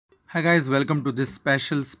Hi guys, welcome to this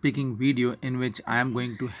special speaking video in which I am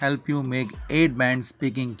going to help you make 8-band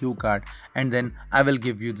speaking cue card and then I will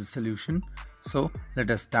give you the solution. So let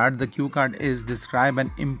us start. The cue card is describe an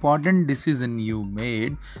important decision you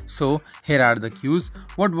made. So here are the cues.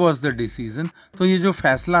 What was the decision? तो ये जो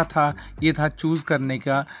फैसला था ये था choose करने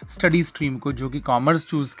का study stream को जो कि कॉमर्स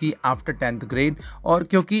चूज़ की आफ्टर 10th grade और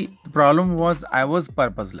क्योंकि problem was I was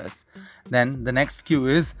purposeless. Then the next Q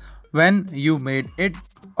is when you made it.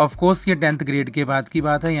 Of course ये 10th ग्रेड के बाद की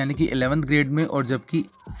बात है यानी कि 11th ग्रेड में और जबकि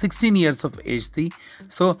 16 ईयर्स ऑफ एज थी.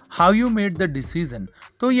 So how you made the decision.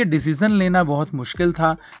 तो ये डिसीजन लेना बहुत मुश्किल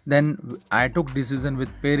था. Then I took decision with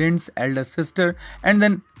parents, Elder sister and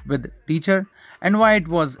then with teacher. And why it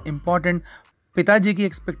was important. पिताजी की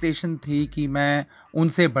एक्सपेक्टेशन थी कि मैं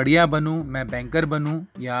उनसे बढ़िया बनूं, मैं बैंकर बनूं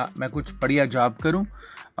या मैं कुछ बढ़िया जॉब करूं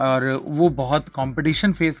और वो बहुत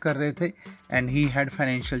कंपटीशन फेस कर रहे थे and he had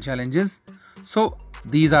financial challenges. So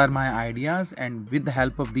these are my ideas and with the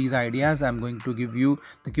help of these ideas I'm going to give you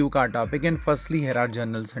the cue card topic. And firstly, here are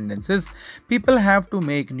general sentences. People have to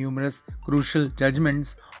make numerous crucial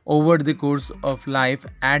judgments over the course of life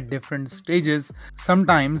at different stages.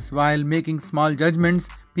 Sometimes while making small judgments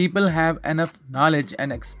people have enough knowledge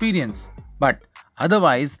and experience, but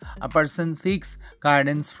otherwise a person seeks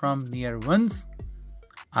guidance from near ones.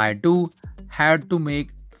 I too had to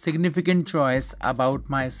make significant choice about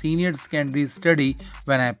my senior secondary study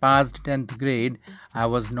when I passed 10th grade. I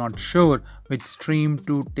was not sure which stream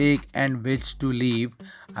to take and which to leave.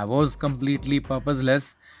 I was completely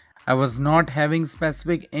purposeless. I was not having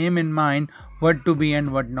specific aim in mind what to be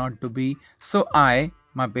and what not to be. So I,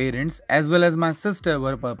 my parents as well as my sister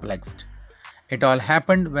were perplexed. It all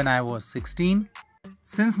happened when I was 16.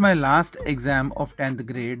 Since my last exam of 10th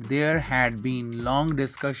grade, there had been long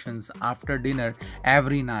discussions after dinner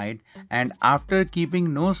every night, and after keeping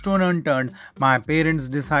no stone unturned, my parents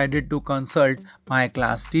decided to consult my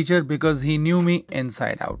class teacher because he knew me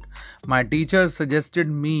inside out. My teacher suggested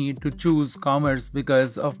me to choose commerce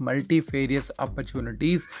because of multifarious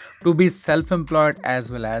opportunities to be self-employed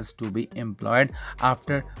as well as to be employed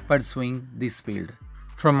after pursuing this field.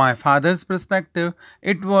 From my father's perspective,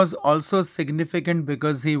 it was also significant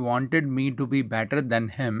because he wanted me to be better than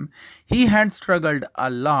him. He had struggled a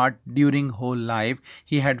lot during whole life.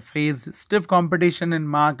 He had faced stiff competition in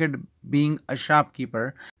market being a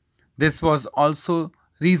shopkeeper. This was also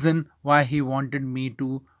reason why he wanted me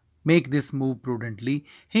to make this move prudently.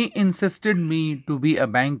 He insisted me to be a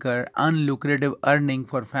banker, earn lucrative earning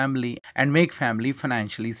for family and make family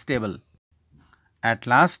financially stable. At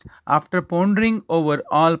last, after pondering over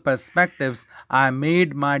all perspectives, I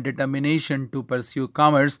made my determination to pursue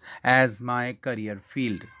commerce as my career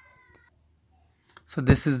field. So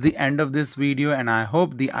this is the end of this video and I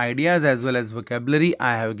hope the ideas as well as vocabulary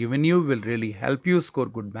I have given you will really help you score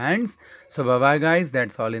good bands. So bye bye guys,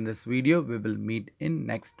 that's all in this video. We will meet in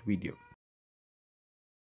next video.